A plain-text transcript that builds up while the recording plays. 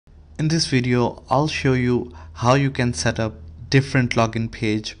In this video, I'll show you how you can set up different login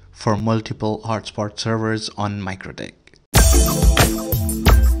page for multiple hotspot servers on Mikrotik.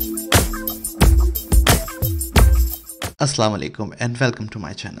 Assalamu alaikum and welcome to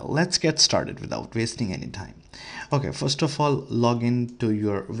my channel. Let's get started without wasting any time. Okay, first of all, log in to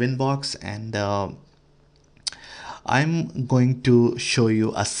your Winbox and I'm going to show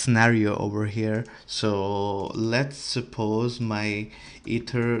you a scenario over here. So let's suppose my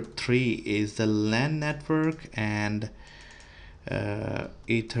Ether 3 is the LAN network and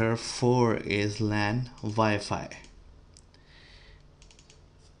Ether 4 is LAN Wi-Fi.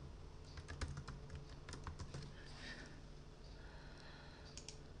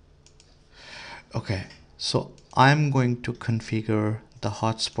 Okay, so I'm going to configure the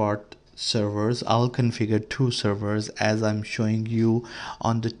hotspot servers. I'll configure two servers as I'm showing you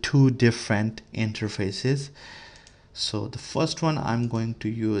on the two different interfaces. So the first one I'm going to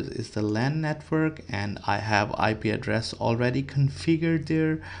use is the LAN network, and I have IP address already configured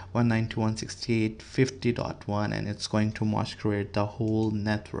there, 192.168.50.1, and it's going to masquerade the whole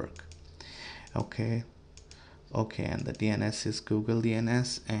network. Okay, and the DNS is Google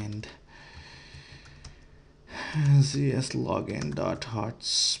DNS and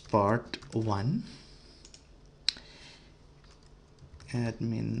zslogin.hotspot1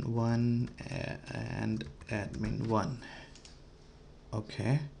 admin1 and admin1.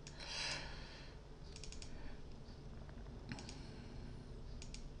 Okay,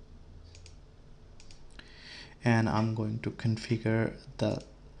 and I'm going to configure the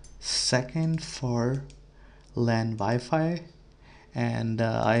second for LAN Wi-Fi, and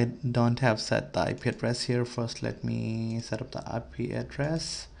I don't have set the IP address here. First let me set up the IP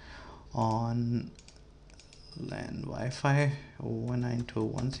address on LAN Wi-Fi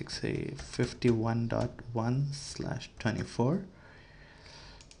 192.168.51.1/24.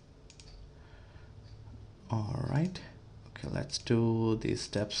 all right, okay, let's do these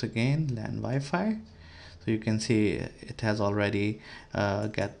steps again. LAN Wi-Fi, so you can see it has already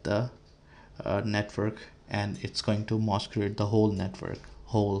get the network, and it's going to masquerade the whole network,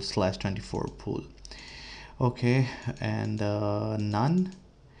 whole /24 pool. Okay, and none,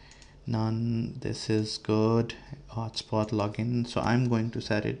 this is good. Hotspot login, so I'm going to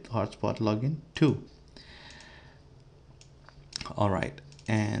set it hotspot login 2. all right,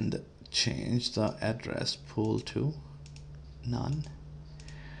 and change the address pool to none.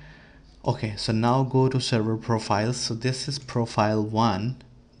 Okay, so now go to server profiles. So this is profile 1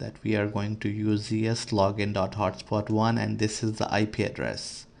 that we are going to use, zslogin.hotspot1, and this is the IP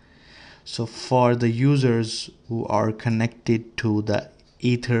address. So for the users who are connected to the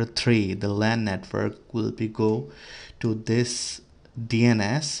Ether 3, the LAN network, will be go to this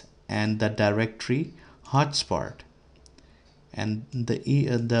DNS and the directory hotspot, and the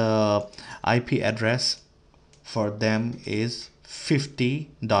IP address for them is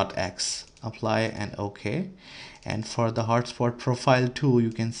 50.x. apply and OK. And for the hotspot profile 2,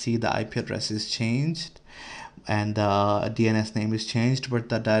 you can see the IP address is changed and the DNS name is changed, but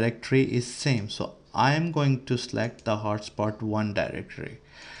the directory is same. So I am going to select the hotspot 1 directory.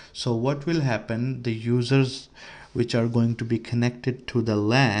 So what will happen, the users which are going to be connected to the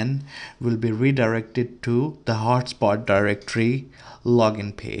LAN will be redirected to the hotspot directory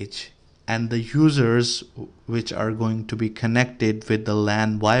login page, and the users which are going to be connected with the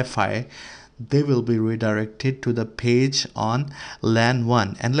LAN Wi-Fi, they will be redirected to the page on LAN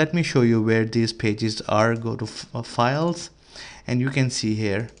 1. And let me show you where these pages are. Go to files, and you can see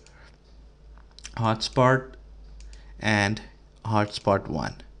here hotspot and hotspot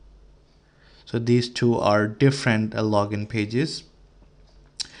 1. So these two are different login pages.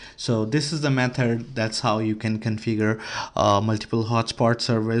 So this is the method. That's how you can configure multiple hotspot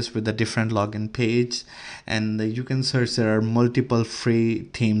servers with a different login page. And you can search, there are multiple free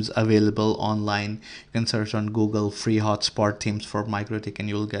themes available online. You can search on Google free hotspot themes for Mikrotik, and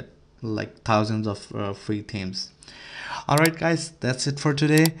you'll get like thousands of free themes. All right guys, that's it for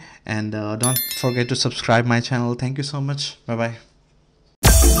today, and don't forget to subscribe my channel. Thank you so much. Bye bye.